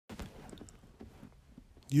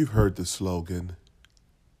You've heard the slogan,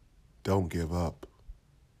 don't give up.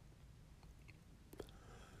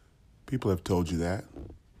 People have told you that.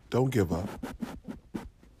 Don't give up.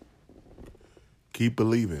 Keep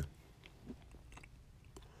believing.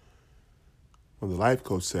 When the life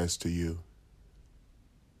coach says to you,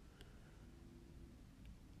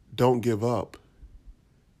 don't give up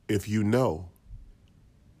if you know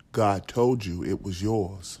God told you it was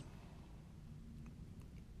yours.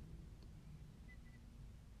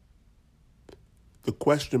 The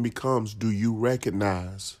question becomes, do you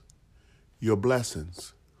recognize your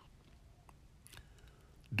blessings?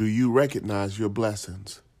 Do you recognize your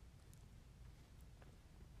blessings?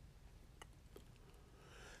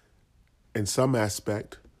 In some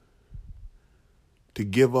aspect, to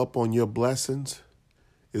give up on your blessings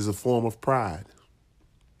is a form of pride.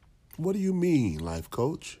 What do you mean, life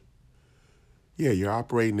coach? Yeah, you're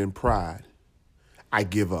operating in pride. I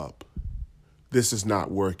give up. This is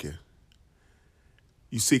not working.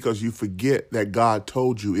 You see, because you forget that God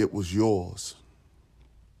told you it was yours.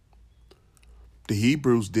 The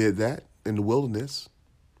Hebrews did that in the wilderness.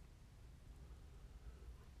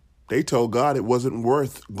 They told God it wasn't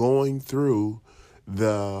worth going through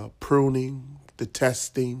the pruning, the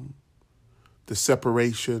testing, the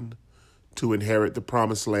separation to inherit the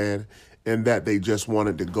promised land, and that they just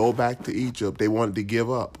wanted to go back to Egypt. They wanted to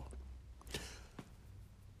give up.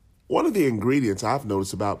 One of the ingredients I've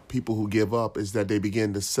noticed about people who give up is that they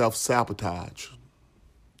begin to self-sabotage.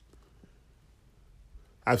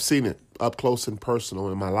 I've seen it up close and personal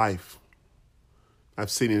in my life. I've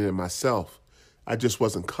seen it in myself. I just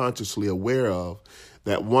wasn't consciously aware of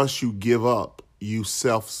that once you give up, you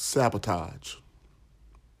self-sabotage.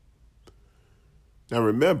 Now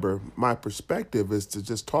remember, my perspective is to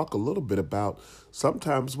just talk a little bit about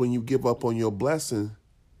sometimes when you give up on your blessing,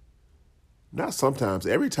 not sometimes,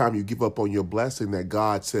 every time you give up on your blessing that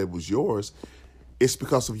God said was yours, it's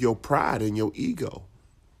because of your pride and your ego.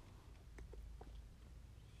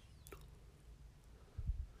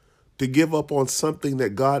 To give up on something that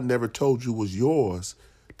God never told you was yours,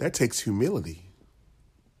 that takes humility.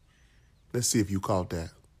 Let's see if you caught that.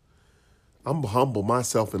 I'm going to humble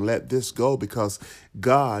myself and let this go because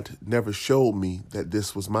God never showed me that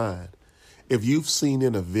this was mine. If you've seen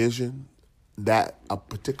in a vision that a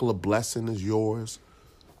particular blessing is yours,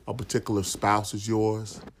 a particular spouse is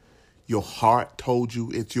yours, your heart told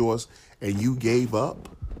you it's yours, and you gave up,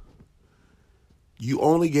 you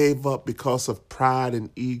only gave up because of pride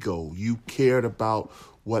and ego. You cared about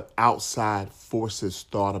what outside forces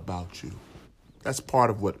thought about you. That's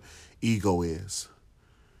part of what ego is.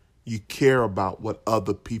 You care about what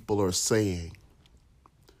other people are saying.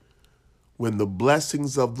 When the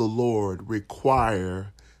blessings of the Lord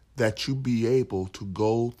require that you be able to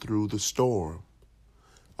go through the storm,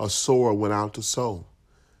 a sower went out to sow,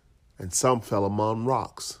 and some fell among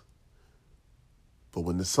rocks. But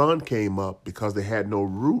when the sun came up, because they had no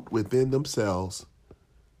root within themselves,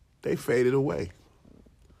 they faded away.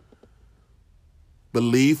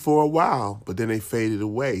 Believed for a while, but then they faded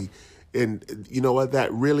away. And you know what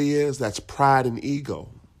that really is? That's pride and ego.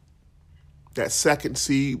 That second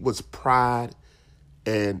seed was pride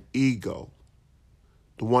and ego.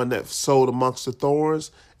 The one that sowed amongst the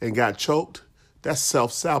thorns and got choked, that's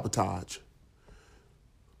self-sabotage.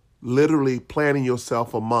 Literally planting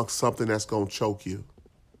yourself amongst something that's going to choke you.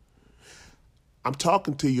 I'm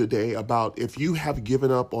talking to you today about if you have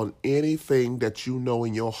given up on anything that you know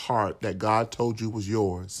in your heart that God told you was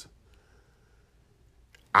yours,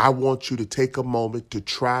 I want you to take a moment to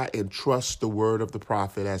try and trust the word of the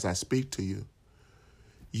prophet as I speak to you.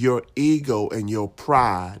 Your ego and your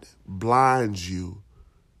pride blinds you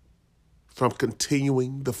from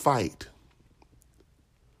continuing the fight.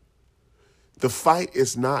 The fight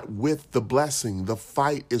is not with the blessing. The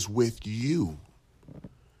fight is with you.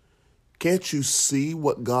 Can't you see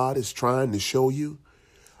what God is trying to show you?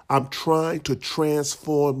 I'm trying to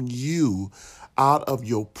transform you out of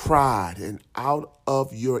your pride and out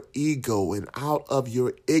of your ego and out of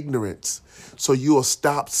your ignorance so you'll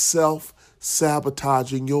stop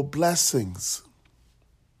self-sabotaging your blessings.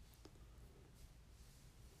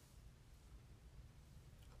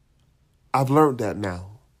 I've learned that now.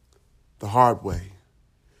 The hard way.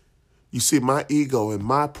 You see, my ego and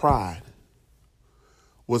my pride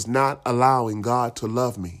was not allowing God to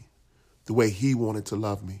love me the way he wanted to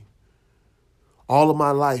love me. All of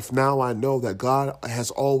my life, now I know that God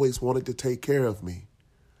has always wanted to take care of me.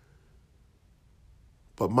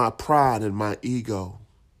 But my pride and my ego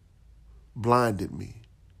blinded me.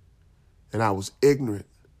 And I was ignorant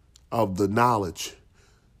of the knowledge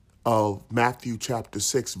of Matthew chapter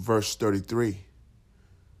 6, verse 33.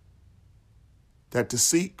 that to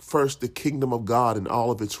seek first the kingdom of God and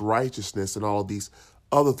all of its righteousness, and all of these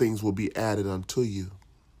other things will be added unto you.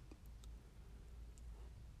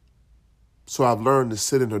 So I've learned to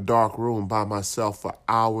sit in a dark room by myself for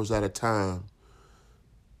hours at a time.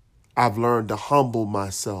 I've learned to humble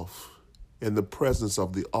myself in the presence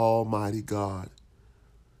of the Almighty God.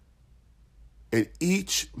 And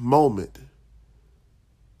each moment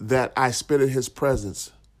that I spend in his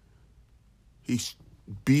presence, he's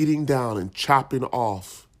beating down and chopping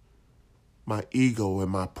off my ego and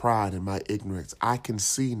my pride and my ignorance. I can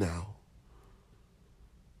see now.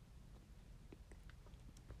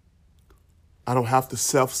 I don't have to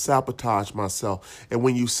self-sabotage myself. And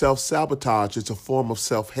when you self-sabotage, it's a form of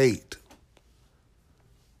self-hate.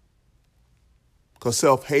 Because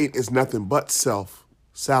self-hate is nothing but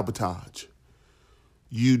self-sabotage.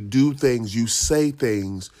 You do things, you say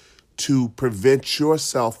things to prevent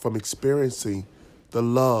yourself from experiencing the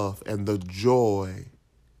love and the joy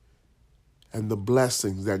and the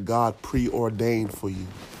blessings that God preordained for you.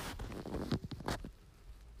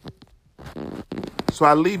 So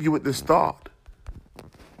I leave you with this thought.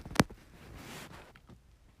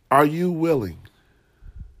 Are you willing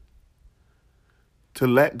to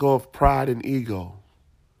let go of pride and ego,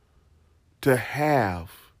 to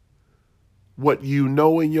have what you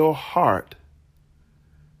know in your heart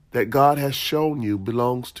that God has shown you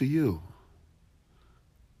belongs to you?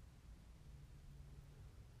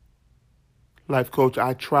 Life coach,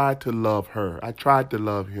 I tried to love her. I tried to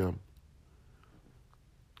love him.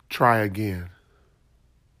 Try again.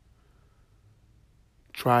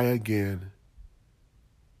 Try again.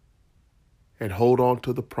 And hold on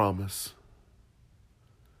to the promise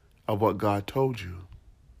of what God told you.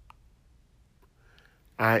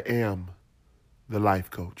 I am the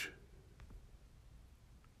life coach.